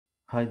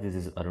Hi, this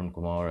is Arun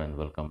Kumar and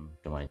welcome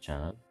to my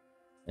channel.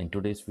 In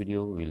today's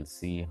video, we'll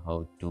see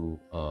how to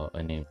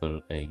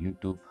enable a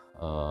YouTube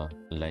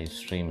live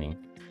streaming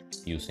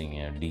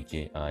using a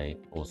DJI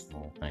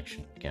Osmo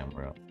action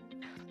camera.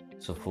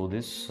 So for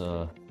this,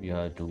 you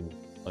have to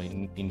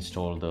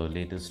install the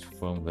latest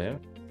firmware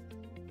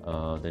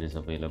that is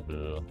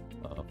available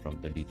from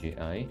the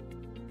DJI,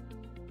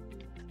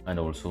 and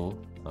also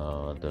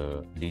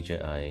the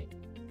DJI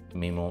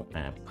Memo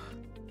app.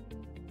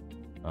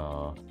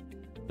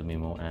 The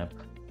Memo app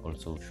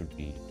also should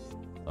be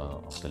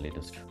of the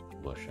latest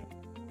version.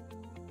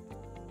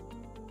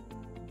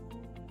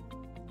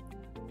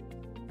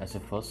 As a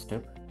first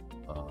step,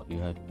 you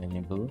have to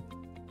enable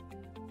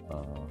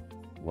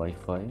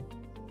Wi-Fi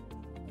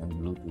and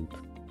Bluetooth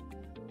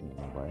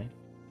nearby.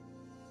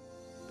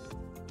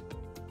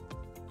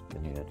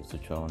 Then you have to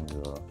switch on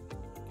your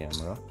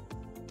camera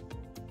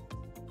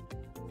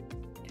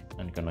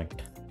and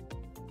connect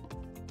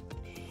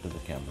to the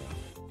camera.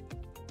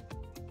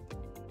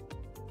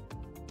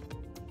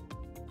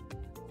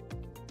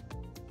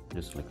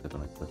 Just click the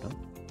connect button.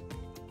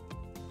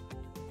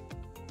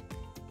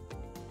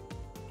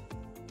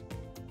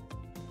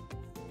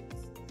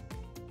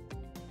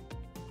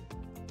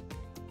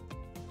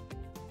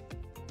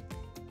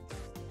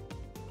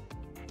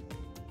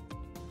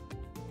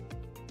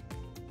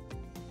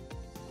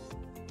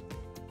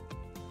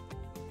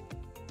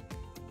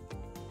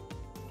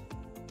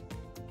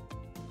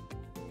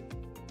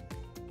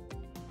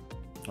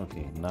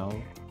 Okay, now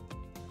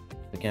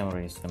the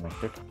camera is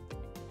connected.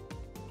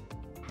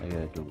 You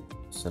have to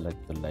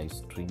select the live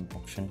stream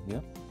option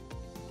here,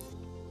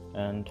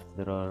 and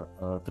there are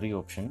three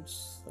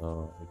options.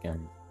 You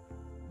can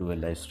do a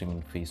live stream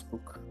in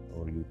Facebook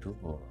or YouTube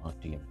or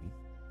RTMP.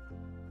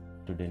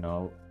 Today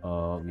now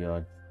we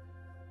are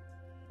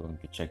going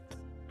to check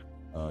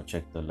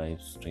the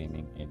live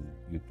streaming in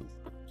YouTube.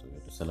 So you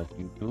have to select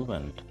YouTube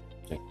and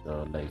check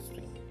the live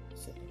stream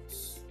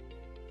settings.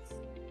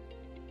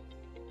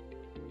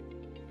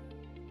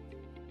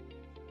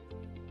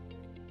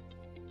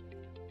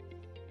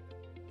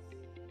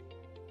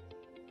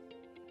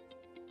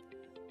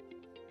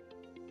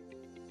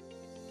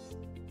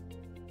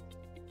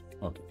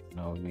 Okay,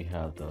 now we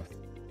have the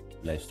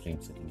live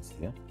stream settings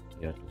here.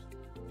 You have to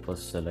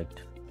first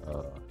select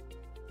the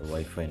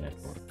Wi-Fi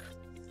network.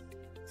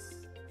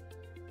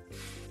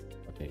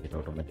 Okay, it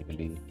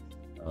automatically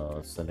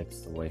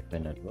selects the Wi-Fi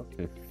network.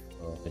 If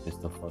it is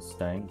the first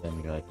time,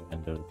 then you have to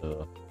enter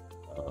the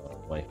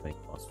Wi-Fi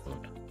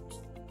password,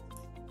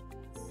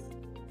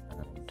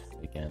 and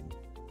we can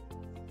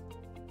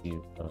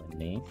give a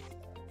name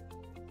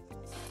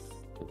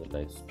to the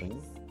live stream,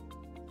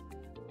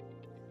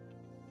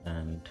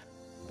 and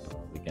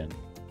we can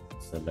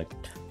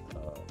select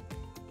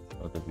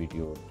the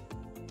video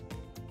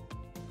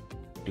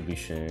to be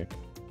shared,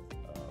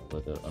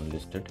 whether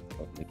unlisted,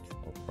 public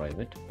or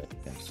private, that you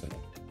can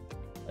select.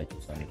 I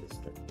choose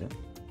unlisted here.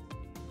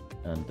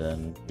 And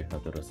then we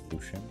have the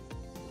resolution.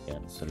 You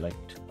can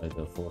select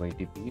either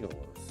 480p or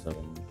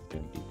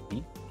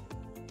 720p,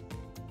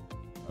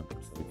 and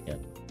also we can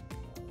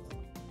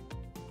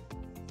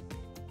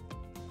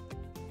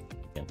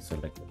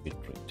select the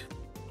bitrate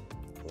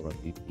for a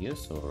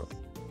bps or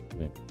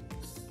 20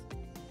 bps.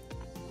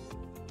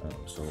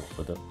 So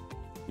whether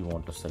you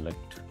want to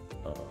select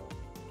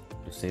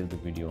to save the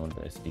video on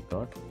the SD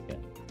card, you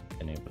can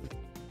enable it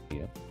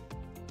here,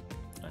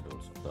 and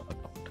also the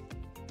account.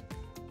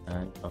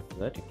 And after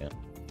that, you can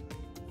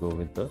go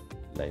with the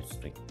live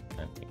stream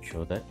and make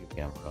sure that your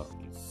camera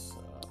is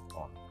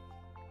on.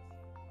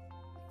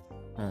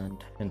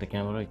 And in the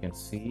camera, you can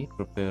see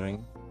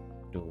preparing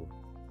to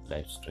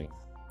live stream,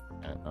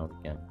 and now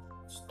we can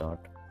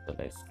start the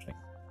live stream.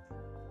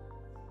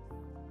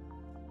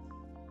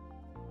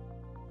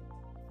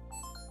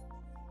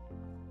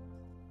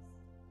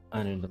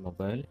 And in the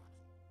mobile,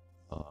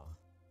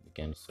 you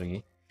can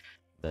see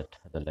that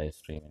the live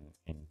stream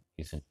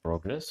is in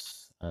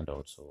progress, and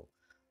also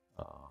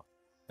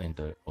in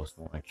the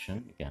Osmo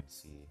action you can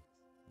see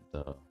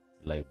the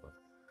live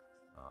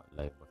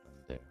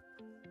button there.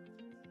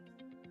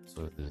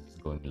 So this is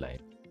going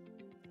live.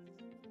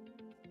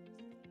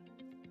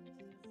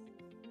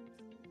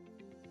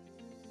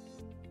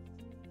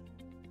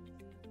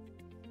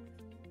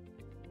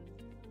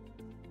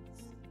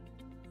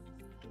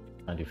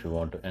 And if you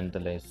want to end the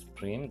live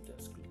stream,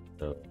 just click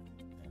the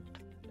end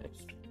live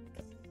stream.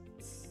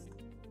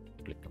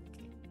 Click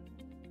OK,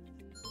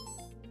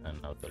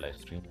 and now the live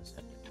stream is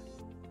ended.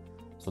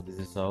 So this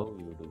is how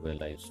you do a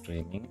live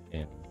streaming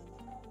in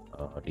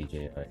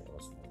DJI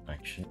Osmo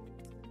action.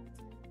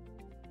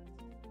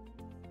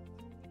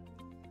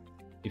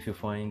 If you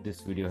find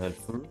this video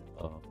helpful,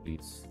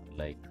 please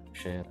like,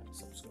 share and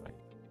subscribe.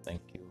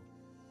 Thank you.